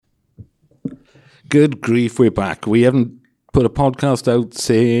Good grief, we're back. We haven't put a podcast out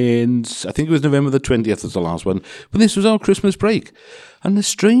since, I think it was November the 20th was the last one, but this was our Christmas break. And the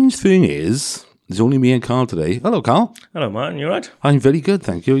strange thing is, there's only me and Carl today. Hello, Carl. Hello, Martin. You all right? I'm very good,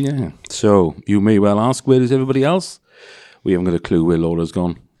 thank you, yeah. So, you may well ask, where is everybody else? We haven't got a clue where Laura's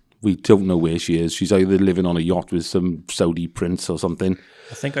gone. We don't know where she is. She's either living on a yacht with some Saudi prince or something.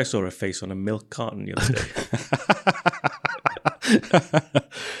 I think I saw her face on a milk carton the other day.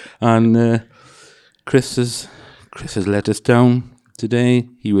 And Chris has let us down today.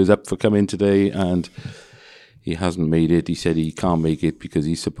 He was up for coming today and he hasn't made it. He said he can't make it because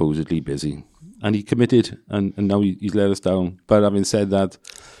he's supposedly busy. And he committed and now he's let us down. But having said that,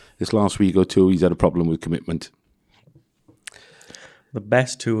 this last week or two, he's had a problem with commitment. The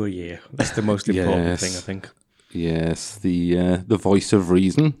best tour year. That's the most important thing, I think. Yes, the voice of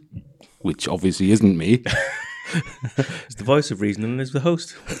reason, which obviously isn't me. It's the voice of reason and it's the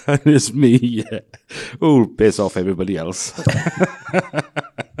host. And it's me, yeah. Oh, piss off everybody else.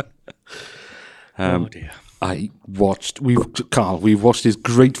 Oh dear. We've watched this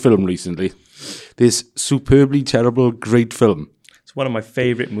great film recently. This superbly terrible, great film. It's one of my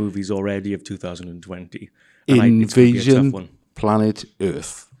favourite movies already of 2020. And Invasion Planet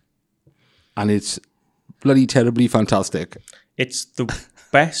Earth. And it's bloody terribly fantastic. It's the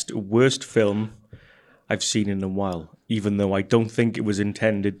best, worst film I've seen in a while, even though I don't think it was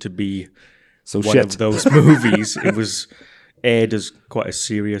intended to be one of those movies. It was aired as quite a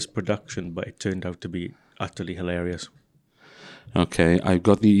serious production, but it turned out to be utterly hilarious. Okay, I've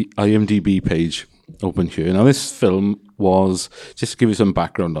got the IMDb page open here. Now, this film was, just to give you some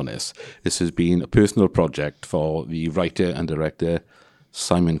background on this has been a personal project for the writer and director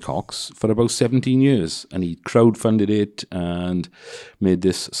Simon Cox for about 17 years, and he crowdfunded it and made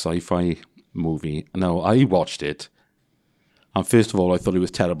this sci-fi movie. Now, I watched it, and first of all, I thought it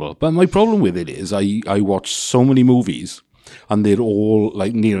was terrible. But my problem with it is I watch so many movies, and they're all,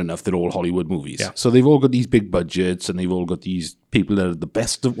 like, near enough, they're all Hollywood movies. Yeah. So they've all got these big budgets, and they've all got these people that are the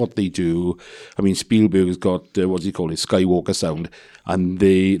best at what they do. I mean, Spielberg's got, what's he called, his Skywalker Sound, and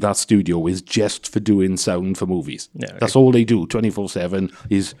that studio is just for doing sound for movies. Yeah, that's all they do, 24/7,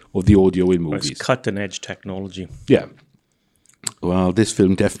 is of the audio in movies. It's cutting-edge technology. Yeah. Well, this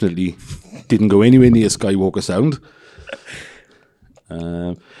film definitely didn't go anywhere near Skywalker Sound.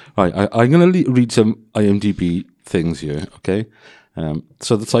 Right, I'm going to read some IMDb things here, okay?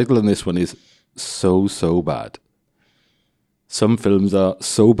 So the title on this one is So Bad. Some films are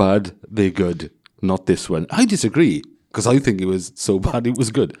so bad, they're good. Not this one. I disagree, because I think it was so bad it was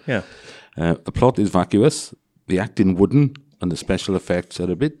good. Yeah. The plot is vacuous, the acting wooden, and the special effects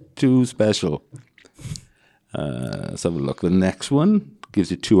are a bit too special. Let's have a look. The next one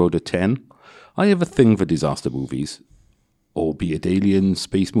gives it 2 out of 10. I have a thing for disaster movies, albeit alien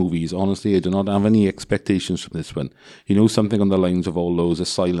space movies. Honestly, I do not have any expectations from this one. You know, something on the lines of all those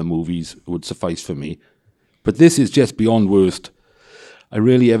asylum movies would suffice for me. But this is just beyond worst. I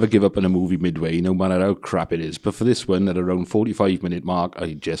rarely ever give up on a movie midway, no matter how crap it is. But for this one, at around 45-minute mark,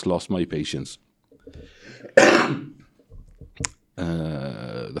 I just lost my patience.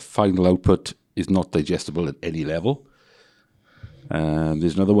 The final output is not digestible at any level.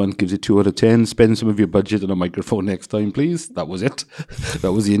 There's another one, gives it 2 out of 10. Spend some of your budget on a microphone next time, please. That was it.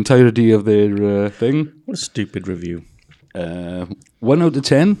 That was the entirety of their thing. What a stupid review. 1 out of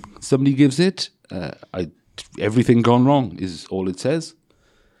 10, somebody gives it. Everything gone wrong is all it says.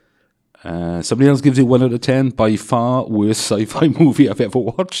 Somebody else gives it 1 out of 10. By far worst sci-fi movie I've ever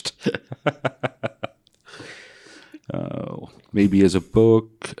watched. Maybe as a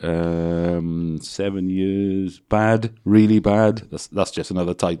book, 7 years, bad, really bad. That's just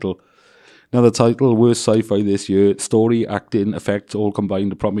another title. Another title, worst sci-fi this year. Story, acting, effects, all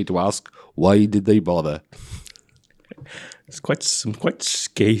combined to prompt me to ask, why did they bother? It's some quite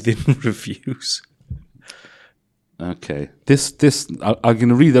scathing reviews. Okay, I'm going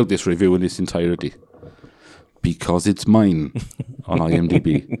to read out this review in its entirety because it's mine on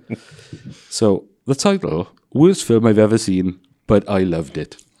IMDb. So the title. Worst film I've ever seen, but I loved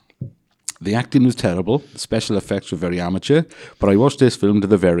it. The acting was terrible, the special effects were very amateur, but I watched this film to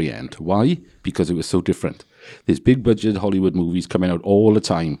the very end. Why? Because it was so different. There's big budget Hollywood movies coming out all the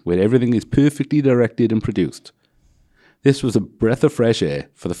time, where everything is perfectly directed and produced. This was a breath of fresh air.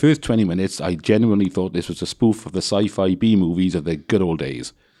 For the first 20 minutes, I genuinely thought this was a spoof of the sci-fi B-movies of the good old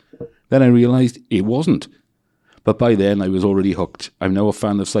days. Then I realised it wasn't. But by then, I was already hooked. I'm now a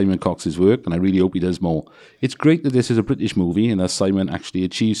fan of Simon Cox's work, and I really hope he does more. It's great that this is a British movie, and that Simon actually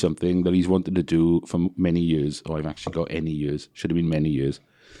achieved something that he's wanted to do for many years. Oh, I've actually got any years. Should have been many years.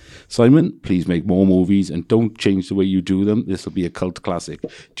 Simon, please make more movies and don't change the way you do them. This will be a cult classic.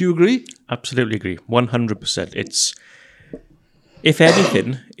 Do you agree? Absolutely agree. 100%. It's, if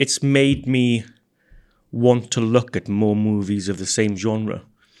anything, it's made me want to look at more movies of the same genre.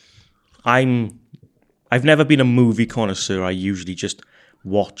 I've never been a movie connoisseur. I usually just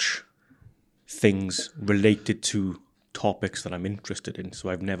watch things related to topics that I'm interested in. So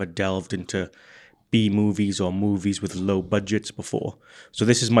I've never delved into B movies or movies with low budgets before. So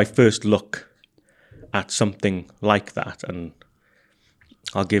this is my first look at something like that, and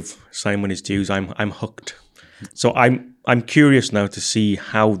I'll give Simon his dues. I'm hooked. So I'm curious now to see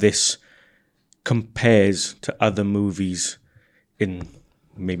how this compares to other movies in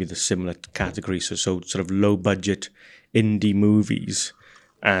maybe the similar category. So sort of low budget indie movies,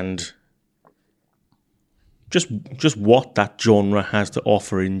 and just what that genre has to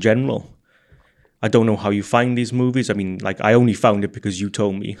offer in general. I don't know how you find these movies. I mean, like, I only found it because you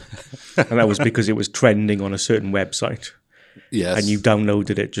told me. And that was because it was trending on a certain website. Yes. And you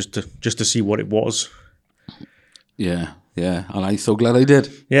downloaded it just to see what it was. Yeah. And I'm so glad I did.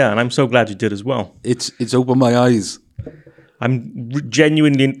 Yeah, and I'm so glad you did as well. It's opened my eyes. I'm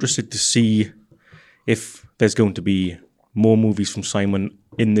genuinely interested to see if there's going to be more movies from Simon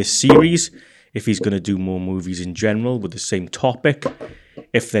in this series, if he's going to do more movies in general with the same topic,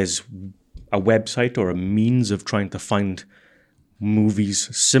 if there's a website or a means of trying to find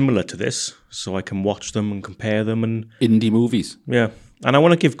movies similar to this so I can watch them and compare them. And indie movies. Yeah. And I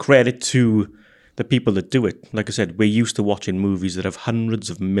want to give credit to the people that do it. Like I said, we're used to watching movies that have hundreds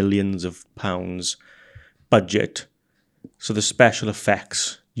of millions of pounds budget. So the special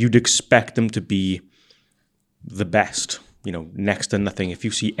effects, you'd expect them to be the best, next to nothing. If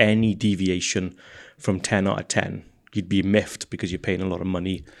you see any deviation from 10 out of 10, you'd be miffed because you're paying a lot of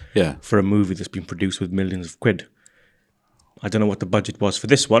money for a movie that's been produced with millions of quid. I don't know what the budget was for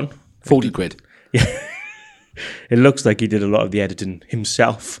this one. 40 quid. Yeah. It looks like he did a lot of the editing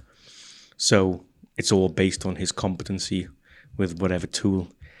himself. So it's all based on his competency with whatever tool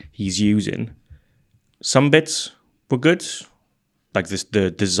he's using. Some bits were good. Like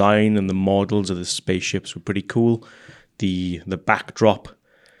the design and the models of the spaceships were pretty cool. The backdrop,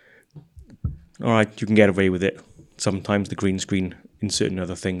 all right, you can get away with it. Sometimes the green screen in certain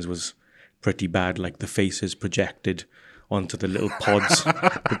other things was pretty bad, like the faces projected onto the little pods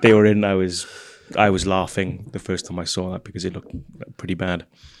that they were in. I was laughing the first time I saw that because it looked pretty bad.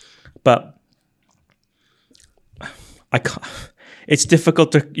 But it's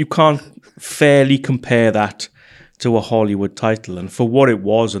difficult you can't fairly compare that to a Hollywood title. And for what it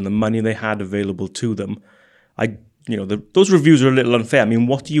was and the money they had available to them, those reviews are a little unfair. I mean,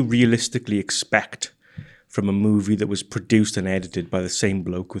 what do you realistically expect from a movie that was produced and edited by the same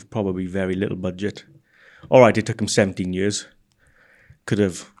bloke with probably very little budget? All right, it took him 17 years. Could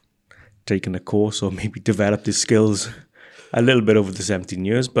have taken a course or maybe developed his skills a little bit over the 17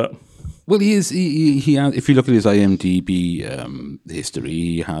 years, but... Well, he has, if you look at his IMDb history,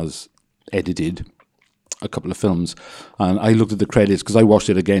 he has edited a couple of films. And I looked at the credits because I watched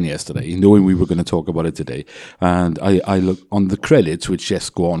it again yesterday, knowing we were going to talk about it today. And I looked on the credits, which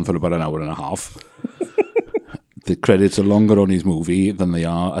just go on for about an hour and a half. The credits are longer on his movie than they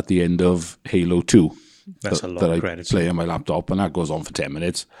are at the end of Halo 2. That's a lot of credits. That I play on my laptop, and that goes on for 10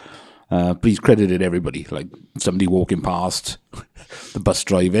 minutes. But he's credited everybody, like somebody walking past, the bus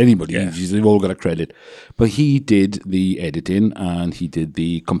driver, anybody. Yeah. They've all got a credit. But he did the editing and he did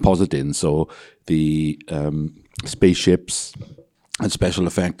the compositing, so the spaceships and special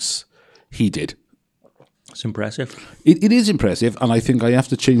effects he did. It's impressive. It is impressive, and I think I have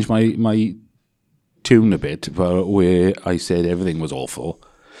to change my tune a bit where I said everything was awful.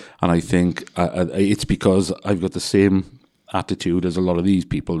 And I think it's because I've got the same attitude as a lot of these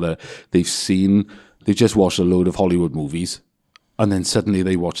people that they've just watched a load of Hollywood movies and then suddenly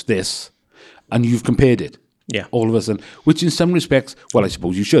they watch this and you've compared it. Yeah. All of a sudden, which in some respects, well, I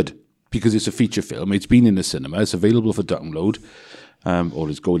suppose you should, because it's a feature film. It's been in the cinema. It's available for download, or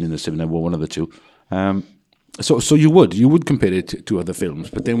it's going in the cinema, one of the two. So you would compare it to other films.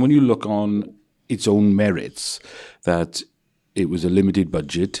 But then when you look on its own merits, that it was a limited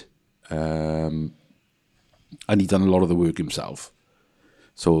budget, and he'd done a lot of the work himself.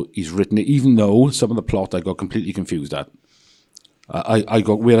 So he's written it, even though some of the plot I got completely confused at. I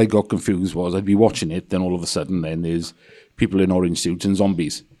got confused was I'd be watching it, then all of a sudden then there's people in orange suits and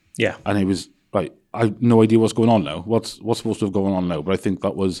zombies. Yeah. And it was like, I have no idea what's going on now. What's supposed to have gone on now? But I think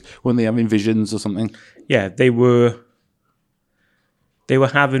that was when they having visions or something. Yeah, they were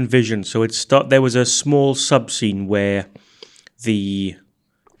having visions. So there was a small sub-scene where the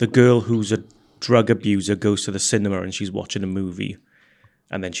girl who's a drug abuser goes to the cinema and she's watching a movie.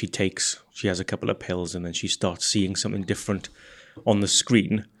 and then she has a couple of pills, and then she starts seeing something different on the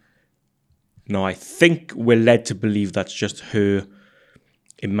screen. Now, I think we're led to believe that's just her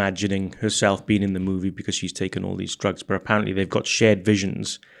imagining herself being in the movie because she's taken all these drugs, but apparently they've got shared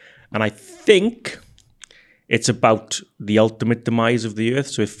visions. And I think it's about the ultimate demise of the Earth,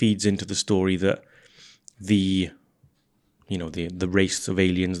 so it feeds into the story that the race of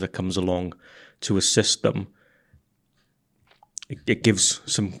aliens that comes along to assist them, it gives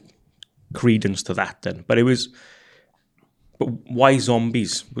some credence to that then. But why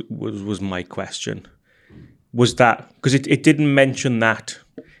zombies was my question. Was that, because it didn't mention that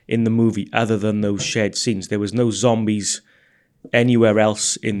in the movie other than those shared scenes. There was no zombies anywhere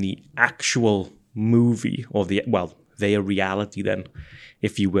else in the actual movie, or their reality then,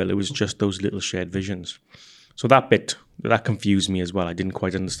 if you will. It was just those little shared visions. So that confused me as well. I didn't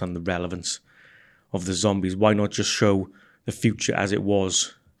quite understand the relevance of the zombies. Why not just show the future as it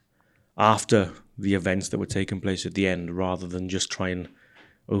was after the events that were taking place at the end, rather than just try and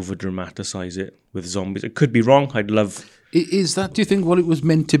over-dramatize it with zombies? It could be wrong. I'd love... Is that, do you think, what it was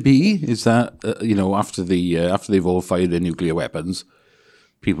meant to be? Is that, after they've all fired their nuclear weapons,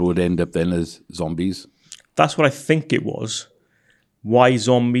 people would end up then as zombies? That's what I think it was. Why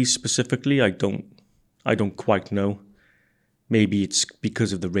zombies specifically? I don't quite know. Maybe it's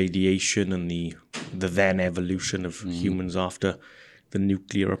because of the radiation and the then evolution of humans after the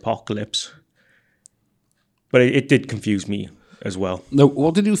nuclear apocalypse. But it did confuse me as well. Now,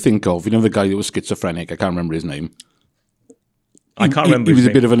 what did you think of, the guy that was schizophrenic? I can't remember his name. I can't remember his name. He was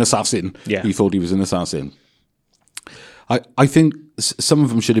a bit of an assassin. Yeah. He thought he was an assassin. I think some of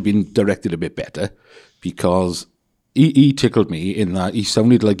them should have been directed a bit better, because he tickled me in that he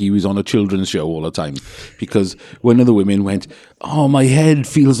sounded like he was on a children's show all the time. Because one of the women went, "Oh, my head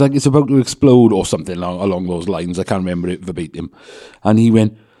feels like it's about to explode," or something along those lines. I can't remember it verbatim. And he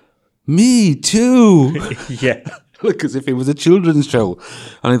went, "Me too." Yeah. Like as if it was a children's show.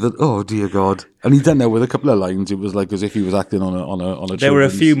 And I thought, oh dear God. And he'd done that with a couple of lines. It was like as if he was acting on a There were a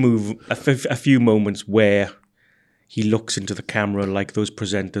few moments where he looks into the camera like those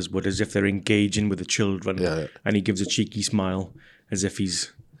presenters would, as if they're engaging with the children. Yeah. And he gives a cheeky smile as if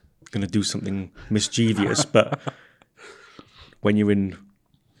he's going to do something mischievous. But when you're in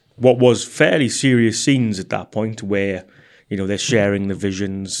what was fairly serious scenes at that point, where, they're sharing the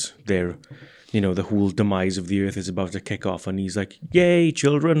visions, they're... the whole demise of the Earth is about to kick off, and he's like, "Yay,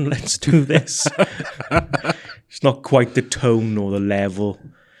 children, let's do this." It's not quite the tone or the level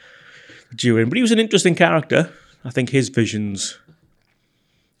that you're in, but he was an interesting character. I think his visions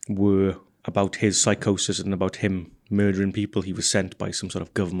were about his psychosis and about him murdering people. He was sent by some sort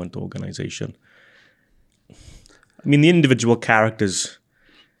of government organization. I mean, the individual characters,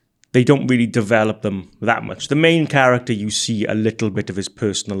 they don't really develop them that much. The main character, you see a little bit of his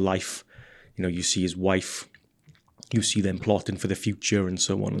personal life. You see his wife, you see them plotting for the future and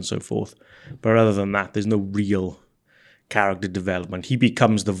so on and so forth. But other than that, there's no real character development. He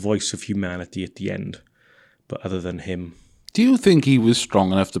becomes the voice of humanity at the end. But other than him... Do you think he was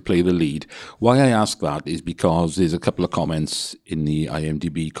strong enough to play the lead? Why I ask that is because there's a couple of comments in the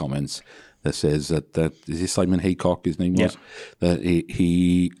IMDb comments that says that is it Simon Haycock, his name was? Yeah. That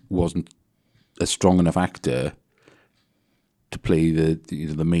he wasn't a strong enough actor to play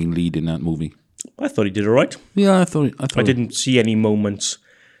the main lead in that movie. I thought he did all right. Yeah, I thought I didn't see any moments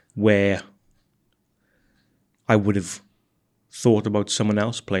where I would have thought about someone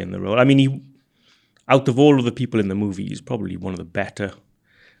else playing the role. I mean, out of all of the people in the movie, he's probably one of the better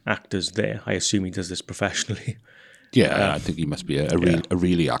actors there. I assume he does this professionally. Yeah, I think he must be a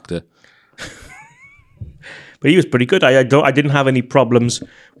really actor. But he was pretty good. I didn't have any problems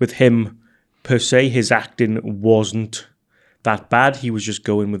with him per se. His acting wasn't that bad. He was just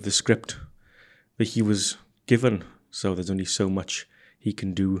going with the script that he was given. So there's only so much he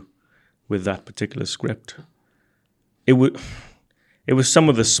can do with that particular script. It was some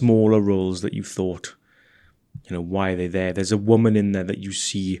of the smaller roles that you thought, why are they there? There's a woman in there that you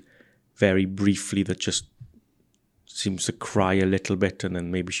see very briefly that just seems to cry a little bit, and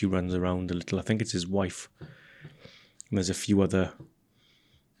then maybe she runs around a little. I think it's his wife. And there's a few other...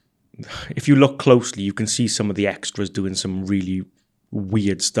 If you look closely, you can see some of the extras doing some really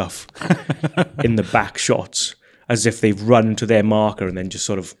weird stuff in the back shots, as if they've run to their marker and then just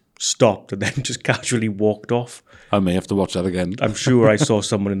sort of stopped and then just casually walked off. I may have to watch that again. I'm sure I saw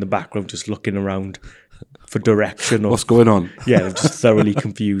someone in the background just looking around for direction. What's going on? Yeah, just thoroughly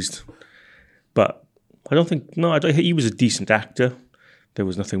confused. But I don't think... No, he was a decent actor. There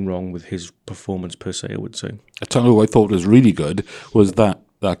was nothing wrong with his performance per se, I would say. I tell you who I thought was really good was that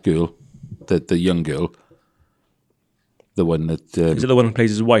girl, the young girl. The one that Is it the one who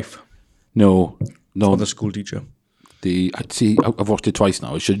plays his wife? no, Or the school teacher? I've watched it twice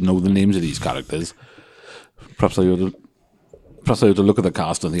now. I should know the names of these characters. Perhaps I ought to look at the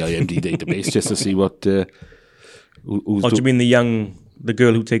cast on the IMDb database just to see what. Do you mean the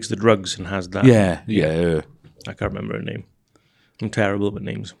girl who takes the drugs and has that? Yeah. I can't remember her name. I'm terrible with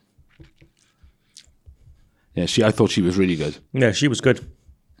names. Yeah, I thought she was really good. Yeah, she was good.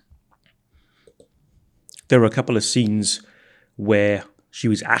 There were a couple of scenes where she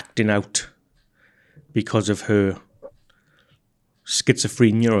was acting out because of her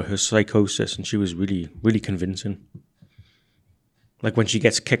schizophrenia or her psychosis, and she was really, really convincing. Like when she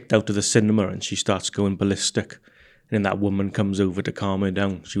gets kicked out of the cinema and she starts going ballistic, and then that woman comes over to calm her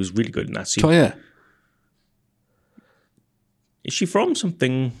down. She was really good in that scene. Toya. Is she from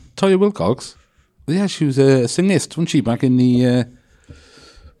something? Toya Wilcox. Yeah, she was a singist, wasn't she, back in the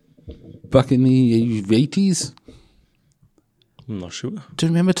 80s? I'm not sure. Do you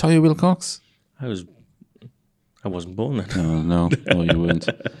remember Toya Wilcox? I wasn't born then. No, you weren't.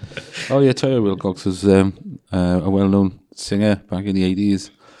 Oh yeah, Toya Wilcox was a well-known singer back in the 80s.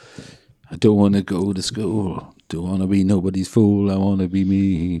 I don't want to go to school. Don't want to be nobody's fool. I want to be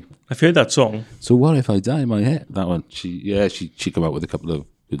me. I've heard that song. So what if I dye my hair? That one. She came out with a couple of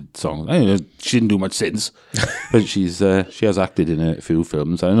good songs. I don't know, she didn't do much since, but she has acted in a few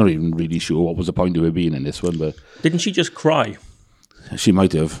films. I'm not even really sure what was the point of her being in this one, but didn't she just cry? She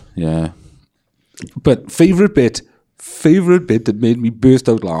might have, yeah. But favourite bit that made me burst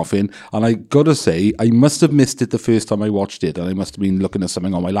out laughing, and I gotta say, I must have missed it the first time I watched it, and I must have been looking at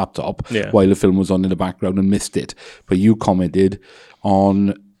something on my laptop while the film was on in the background and missed it. But you commented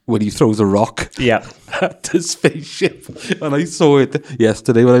on when he throws a rock at the spaceship, and I saw it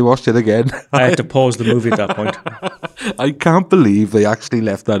yesterday when I watched it again. I had to pause the movie at that point. I can't believe they actually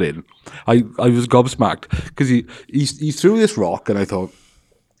left that in. I was gobsmacked because he threw this rock, and I thought,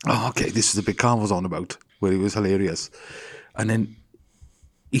 oh, okay, this is the bit Carl was on about, where he was hilarious. And then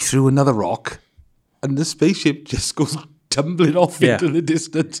he threw another rock, and the spaceship just goes tumbling off into the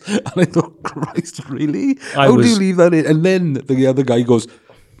distance. And I thought, Christ, really? How do you leave that in? And then the other guy goes,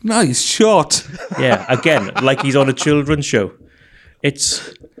 nice shot. Yeah, again, like he's on a children's show.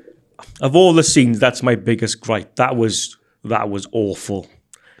 It's, of all the scenes, that's my biggest gripe. That was awful.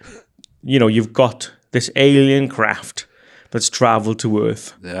 You know, you've got this alien craft that's travelled to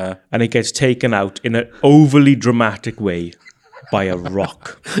Earth, and it gets taken out in an overly dramatic way by a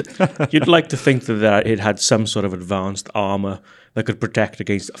rock. You'd like to think that it had some sort of advanced armour that could protect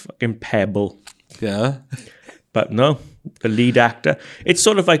against a fucking pebble. Yeah. But no, the lead actor, it's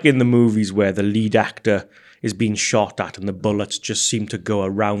sort of like in the movies where the lead actor is being shot at and the bullets just seem to go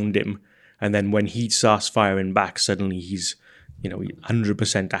around him, and then when he starts firing back, suddenly he's,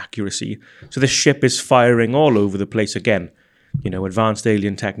 100% accuracy. So the ship is firing all over the place again. Advanced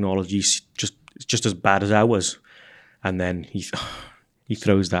alien technology is just as bad as ours. And then he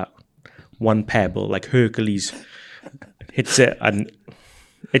throws that one pebble like Hercules, hits it, and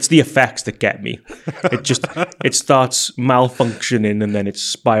it's the effects that get me. It starts malfunctioning, and then it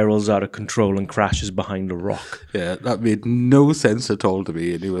spirals out of control and crashes behind a rock. Yeah, that made no sense at all to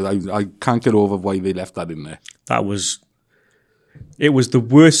me. I can't get over why they left that in there. It was the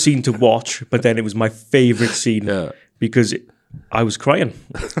worst scene to watch, but then it was my favourite scene because I was crying.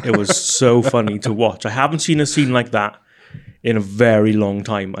 It was so funny to watch. I haven't seen a scene like that in a very long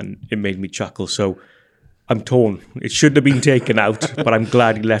time, and it made me chuckle. So I'm torn. It should have been taken out, but I'm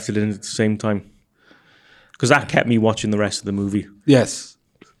glad he left it in at the same time, because that kept me watching the rest of the movie. Yes.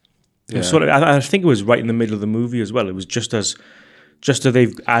 Yeah. I think it was right in the middle of the movie as well. It was just as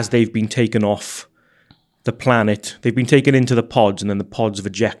they've been taken off the planet, they've been taken into the pods, and then the pods have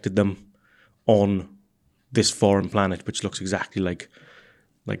ejected them on this foreign planet, which looks exactly like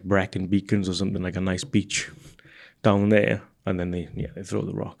Brecon Beacons or something, like a nice beach down there. And then they throw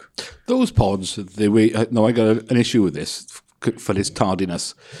the rock. Those pods, I got an issue with this for its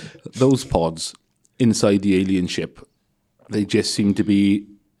tardiness. Those pods inside the alien ship, they just seem to be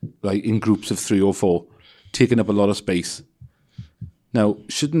like in groups of 3 or 4, taking up a lot of space. Now,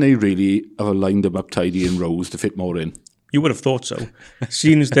 shouldn't they really have lined them up tidy in rows to fit more in? You would have thought so.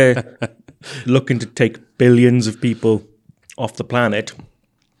 Seeing as they're looking to take billions of people off the planet,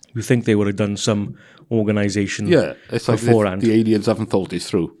 you think they would have done some organisation it's like beforehand. The aliens haven't thought this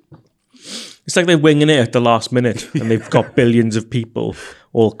through. It's like they're winging it at the last minute, and they've got billions of people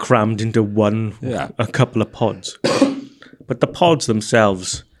all crammed into a couple of pods. But the pods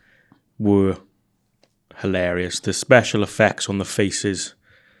themselves were hilarious. The special effects on the faces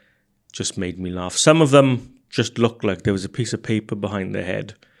just made me laugh. Some of them just looked like there was a piece of paper behind their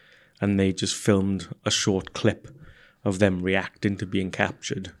head, and they just filmed a short clip of them reacting to being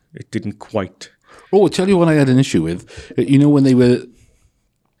captured. It didn't quite. Oh, I'll tell you what I had an issue with. You know, when they were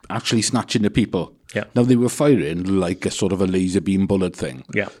actually snatching the people. Yeah. Now, they were firing like a sort of a laser beam bullet thing.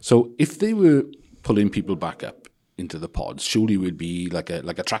 Yeah. So if they were pulling people back up into the pods, surely it would be like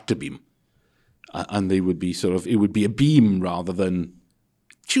a tractor beam. And they would be it would be a beam rather than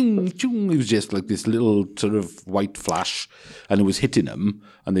chung, chung. It was just like this little sort of white flash, and it was hitting them,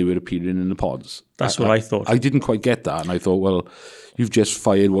 and they were appearing in the pods. That's what I thought. I didn't quite get that, and I thought, well, you've just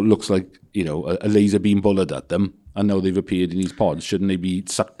fired what looks like, you know, a laser beam bullet at them, and now they've appeared in these pods. Shouldn't they be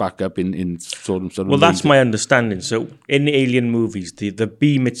sucked back up in sort of Well, that's my understanding. So in Alien movies, the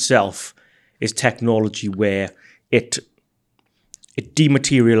beam itself is technology where it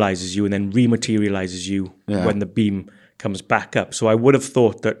dematerializes you and then rematerializes you when the beam comes back up. So I would have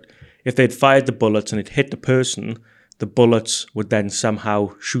thought that if they'd fired the bullets and it hit the person, the bullets would then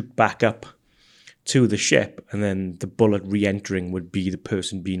somehow shoot back up to the ship, and then the bullet re-entering would be the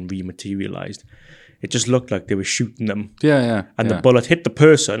person being rematerialized. It just looked like they were shooting them. And the bullet hit the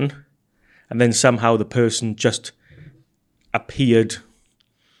person, and then somehow the person just appeared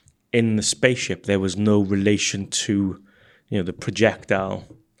in the spaceship. There was no relation to, you know, the projectile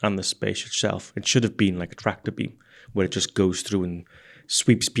and the space itself. It should have been like a tractor beam, where it just goes through and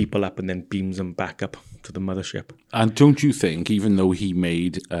sweeps people up and then beams them back up to the mothership. And don't you think, even though he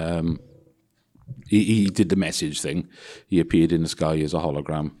made... He did the message thing. He appeared in the sky as a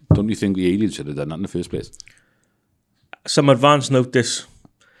hologram. Don't you think the aliens should have done that in the first place? Some advance notice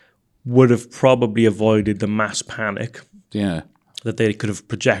would have probably avoided the mass panic. Yeah. That they could have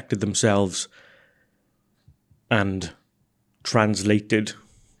projected themselves and translated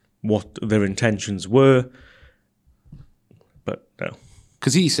what their intentions were. But no.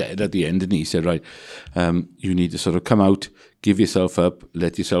 Because he said at the end, and he said, right, you need to sort of come out, give yourself up,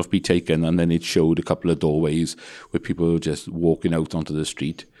 let yourself be taken. And then it showed a couple of doorways where people were just walking out onto the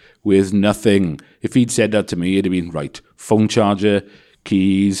street with nothing. If he'd said that to me, it'd have been, right, phone charger,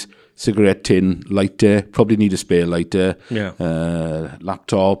 keys, cigarette tin, lighter, probably need a spare lighter,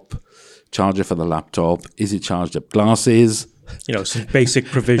 laptop, charger for the laptop. Is it charged up? Glasses. You know, some basic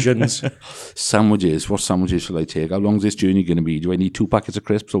provisions. Sandwiches. What sandwiches shall I take? How long is this journey going to be? Do I need 2 packets of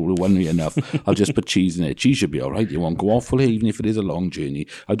crisps or will one be enough? I'll just put cheese in it. Cheese should be all right. You won't go awful even if it is a long journey.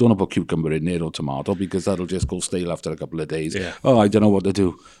 I don't want to put cucumber in there or tomato because that'll just go stale after a couple of days. Yeah. Oh, I don't know what to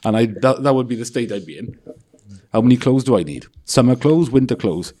do. And that would be the state I'd be in. How many clothes do I need? Summer clothes, winter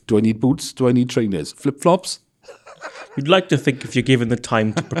clothes. Do I need boots? Do I need trainers? Flip-flops? You'd like to think if you're given the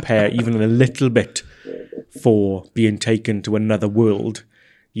time to prepare even a little bit for being taken to another world,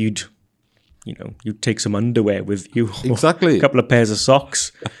 you'd take some underwear with you. Exactly. A couple of pairs of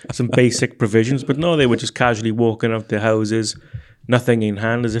socks, some basic provisions. But no, they were just casually walking out their houses, nothing in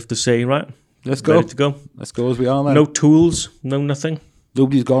hand, as if to say, right, let's go. Ready to go. Let's go as we are then. No tools, no nothing.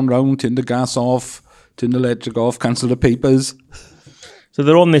 Nobody's gone round, turned the gas off, turned the electric off, cancelled the papers. So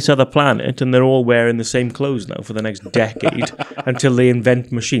they're on this other planet and they're all wearing the same clothes now for the next decade until they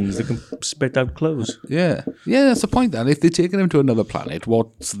invent machines that can spit out clothes. Yeah. Yeah, that's the point then. If they're taking them to another planet,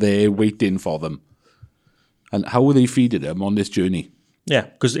 what's there waiting for them? And how are they feeding them on this journey? Yeah,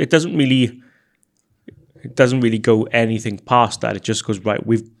 because it doesn't really go anything past that. It just goes, right,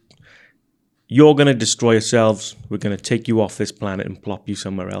 you're going to destroy yourselves. We're going to take you off this planet and plop you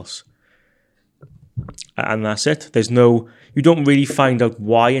somewhere else. And that's it. You don't really find out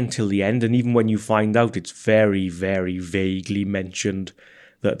why until the end. And even when you find out, it's very, very vaguely mentioned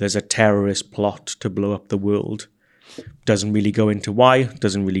that there's a terrorist plot to blow up the world. Doesn't really go into why,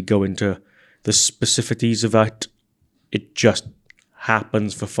 doesn't really go into the specificities of it. It just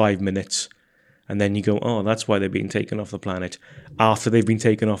happens for 5 minutes. And then you go, oh, that's why they're being taken off the planet. After they've been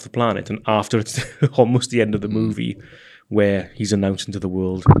taken off the planet and after it's almost the end of the movie, where he's announcing to the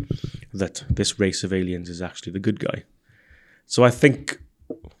world that this race of aliens is actually the good guy. So I think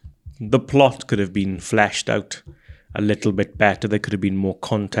the plot could have been fleshed out a little bit better. There could have been more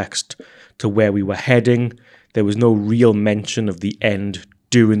context to where we were heading. There was no real mention of the end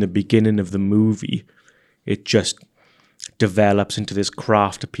during the beginning of the movie. It just develops into this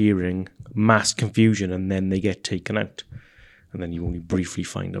craft appearing, mass confusion, and then they get taken out. And then you only briefly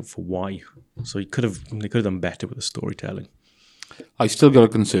find out for why. So they could have done better with the storytelling. I still got a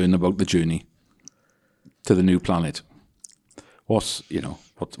concern about the journey to the new planet. What's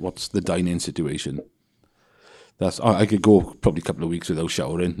the dining situation? I could go probably a couple of weeks without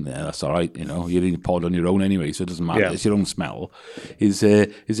showering. Yeah, that's all right. You're in a pod on your own anyway, so it doesn't matter. Yeah. It's your own smell. Is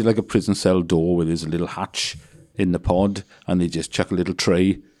it like a prison cell door where there's a little hatch in the pod and they just chuck a little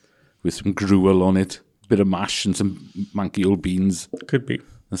tray with some gruel on it, a bit of mash and some manky old beans? Could be.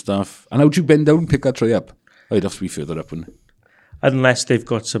 And stuff. And how'd you bend down and pick that tray up? I'd have to be further up, wouldn't it? Unless they've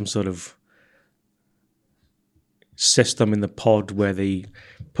got some sort of system in the pod where they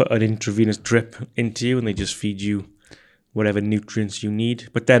put an intravenous drip into you and they just feed you whatever nutrients you need.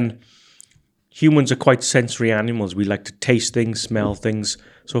 But then humans are quite sensory animals. We like to taste things, smell things.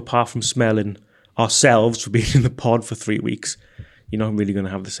 So apart from smelling ourselves for being in the pod for 3 weeks, you're not really going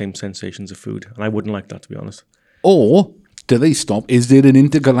to have the same sensations of food. And I wouldn't like that, to be honest. Or do they stop? Is there an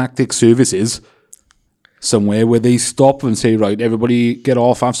intergalactic services somewhere where they stop and say, right, everybody get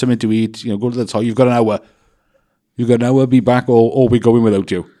off, have something to eat, go to the toilet, you've got an hour. You've got an hour, be back, or we're going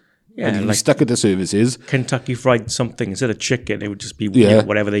without you. Yeah, and like stuck at the services. Kentucky Fried something. Instead of chicken, it would just be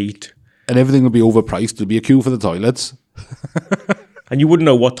whatever they eat. And everything will be overpriced. There'll be a queue for the toilets. And you wouldn't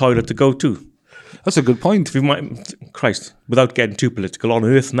know what toilet to go to. That's a good point. If you might, Christ, without getting too political, on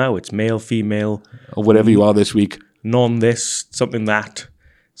Earth now, it's male, female. Or whatever you are this week. Non-this, something that.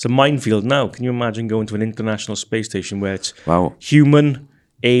 It's a minefield now. Can you imagine going to an international space station where it's human,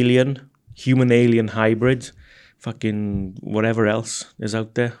 alien hybrid, fucking whatever else is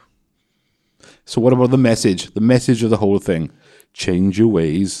out there? So what about the message? The message of the whole thing. Change your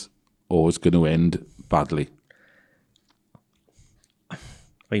ways or it's going to end badly. I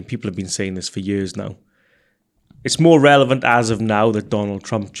mean, people have been saying this for years now. It's more relevant as of now that Donald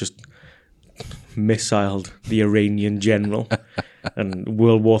Trump just missiled the Iranian general and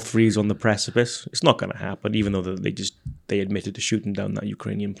World War III is on the precipice. It's not going to happen, even though they admitted to shooting down that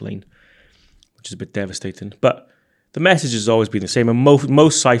Ukrainian plane, which is a bit devastating. But the message has always been the same, and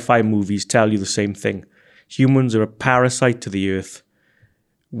most sci-fi movies tell you the same thing. Humans are a parasite to the earth.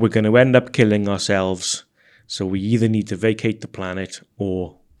 We're going to end up killing ourselves, so we either need to vacate the planet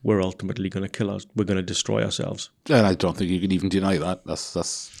or we're ultimately going to kill us. We're going to destroy ourselves. And I don't think you can even deny that. That's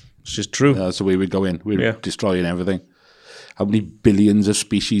it's just true. That's the way we go in. We're destroying everything. How many billions of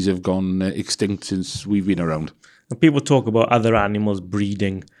species have gone extinct since we've been around? And people talk about other animals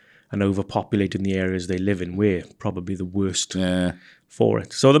breeding and overpopulating the areas they live in. We're probably the worst for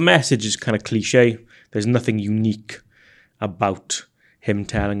it. So the message is kind of cliche. There's nothing unique about him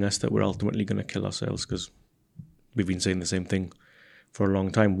telling us that we're ultimately going to kill ourselves, because we've been saying the same thing for a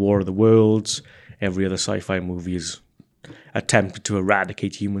long time. War of the Worlds, every other sci-fi movie is attempted to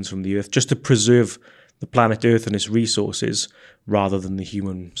eradicate humans from the earth just to preserve the planet Earth and its resources rather than the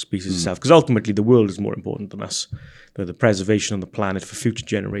human species itself. Because ultimately the world is more important than us. The preservation of the planet for future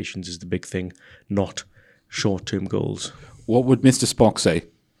generations is the big thing, not short-term goals. What would Mr. Spock say?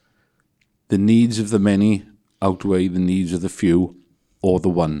 The needs of the many outweigh the needs of the few or the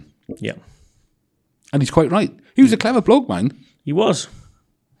one. Yeah. And he's quite right. He was a clever bloke, man. He was.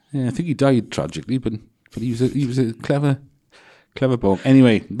 Yeah, I think he died tragically, but he was a clever bloke.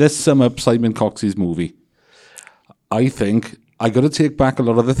 Anyway, let's sum up Simon Cox's movie. I think I got to take back a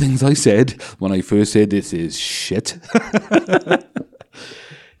lot of the things I said when I first said this is shit.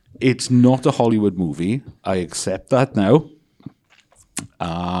 It's not a Hollywood movie. I accept that now.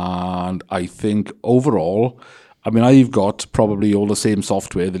 And I think overall, I mean, I've got probably all the same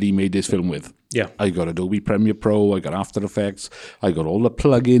software that he made this film with. Yeah. I got Adobe Premiere Pro, I got After Effects, I got all the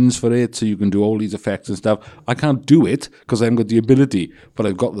plugins for it, so you can do all these effects and stuff. I can't do it because I haven't got the ability, but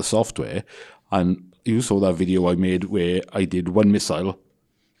I've got the software. And you saw that video I made where I did one missile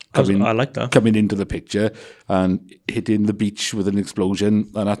I like that. Coming into the picture and hitting the beach with an explosion,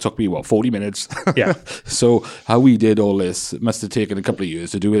 and that took me 40 minutes. Yeah. So how we did all this, it must have taken a couple of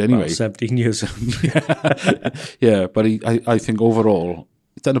years to do it anyway. About 17 years. Yeah, but I think overall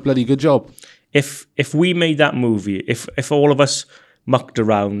he's done a bloody good job. If we made that movie, if all of us mucked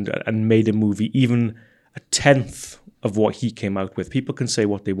around and made a movie even a tenth of what he came out with, people can say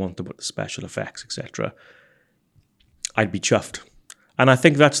what they want about the special effects, etc. I'd be chuffed. And I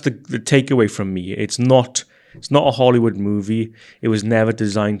think that's the takeaway from me. It's not a Hollywood movie. It was never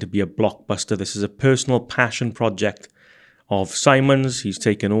designed to be a blockbuster. This is a personal passion project of Simon's. He's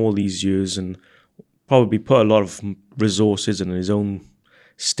taken all these years and probably put a lot of resources and his own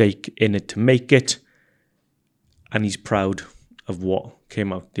stake in it to make it. And he's proud of what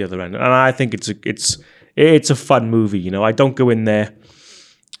came out the other end. And I think it's a fun movie. You know, I don't go in there.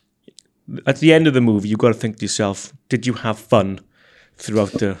 At the end of the movie, you've got to think to yourself, did you have fun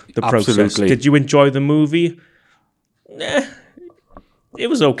throughout the process? Absolutely. Did you enjoy the movie? It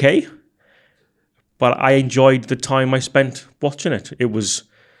was okay. But I enjoyed the time I spent watching it. It was,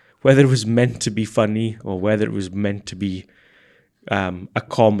 whether it was meant to be funny or whether it was meant to be a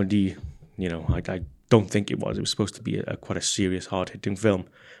comedy, you know, I don't think it was. It was supposed to be quite a serious, hard-hitting film.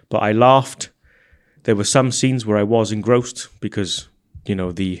 But I laughed. There were some scenes where I was engrossed because, you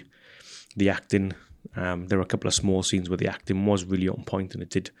know, the acting... there were a couple of small scenes where the acting was really on point and it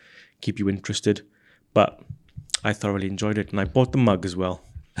did keep you interested. But I thoroughly enjoyed it, and I bought the mug as well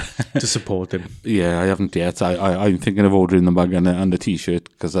to support him. Yeah, I haven't yet. I'm thinking of ordering the mug and the T-shirt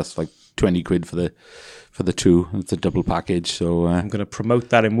because that's like 20 quid for the two. It's a double package. So I'm going to promote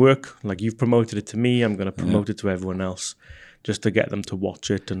that in work. Like you've promoted it to me, I'm going to promote it to everyone else just to get them to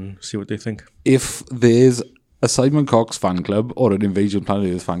watch it and see what they think. If there's a Simon Cox fan club or an Invasion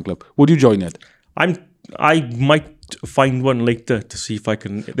Planet Earth fan club, would you join it? I might find one later to see if I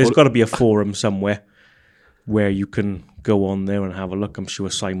can. There's got to be a forum somewhere where you can go on there and have a look. I'm sure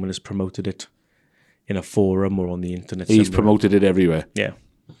Simon has promoted it in a forum or on the internet. He's promoted it everywhere. Yeah,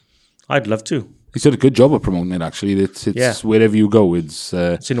 I'd love to. He's done a good job of promoting it, actually. It's wherever you go. It's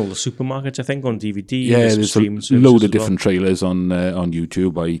in all the supermarkets, I think, on DVD. Yeah, there's a load of different trailers on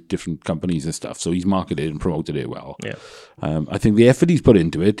YouTube by different companies and stuff. So he's marketed and promoted it well. Yeah, I think the effort he's put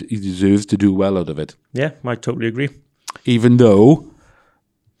into it, he deserves to do well out of it. Yeah, I totally agree. Even though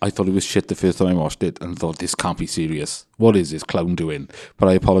I thought it was shit the first time I watched it and thought, this can't be serious. What is this clown doing? But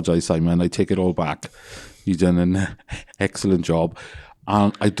I apologise, Simon. I take it all back. You've done an excellent job.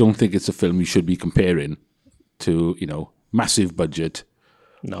 And I don't think it's a film you should be comparing to, massive budget.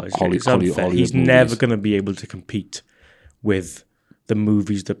 No, it's unfair. He's never going to be able to compete with the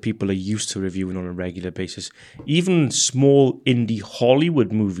movies that people are used to reviewing on a regular basis. Even small indie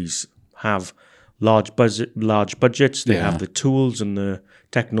Hollywood movies have large budgets. They have the tools and the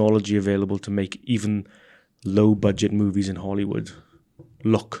technology available to make even low budget movies in Hollywood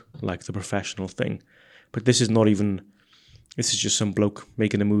look like the professional thing. But this is not even. This is just some bloke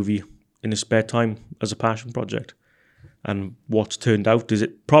making a movie in his spare time as a passion project. And what's turned out is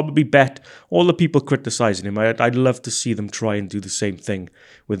it probably better. All the people criticising him, I'd love to see them try and do the same thing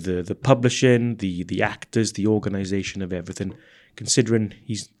with the publishing, the actors, the organisation of everything. Considering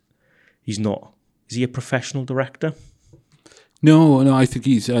he's not. Is he a professional director? No, I think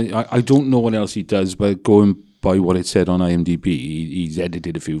he's. I don't know what else he does, but going by what it said on IMDb, he's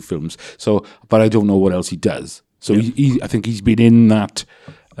edited a few films. So, but I don't know what else he does. So I think he's been in that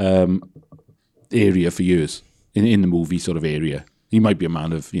area for years, in the movie sort of area. He might be a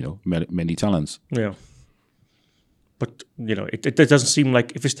man of, many talents. Yeah. But, it doesn't seem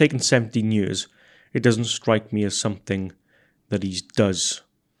like, if it's taken 17 years, it doesn't strike me as something that he does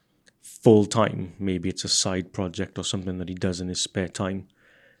full time. Maybe it's a side project or something that he does in his spare time.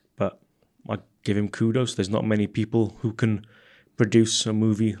 But I give him kudos. There's not many people who can produce a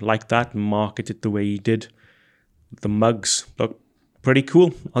movie like that and market it the way he did. The mugs look pretty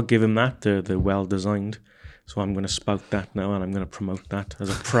cool. I'll give him that. They're well designed. So I'm going to spout that now and I'm going to promote that as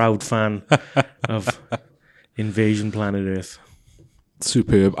a proud fan of Invasion Planet Earth.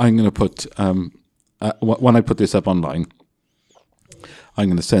 Superb. I'm going to put, when I put this up online, I'm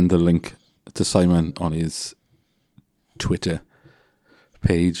going to send the link to Simon on his Twitter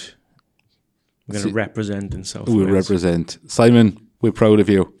page. We're going to represent in South Wales. We'll represent. Simon, we're proud of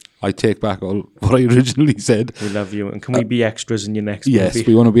you. I take back all what I originally said. We love you. And can we be extras in your next movie? Yes,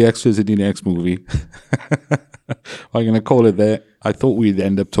 we want to be extras in your next movie. I'm going to call it there. I thought we'd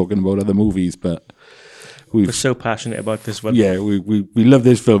end up talking about other movies, but we're so passionate about this one. Yeah, we love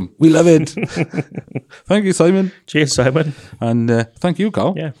this film. We love it. Thank you, Simon. Cheers, Simon. And thank you,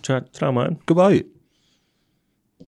 Carl. Yeah, ciao, man. Goodbye.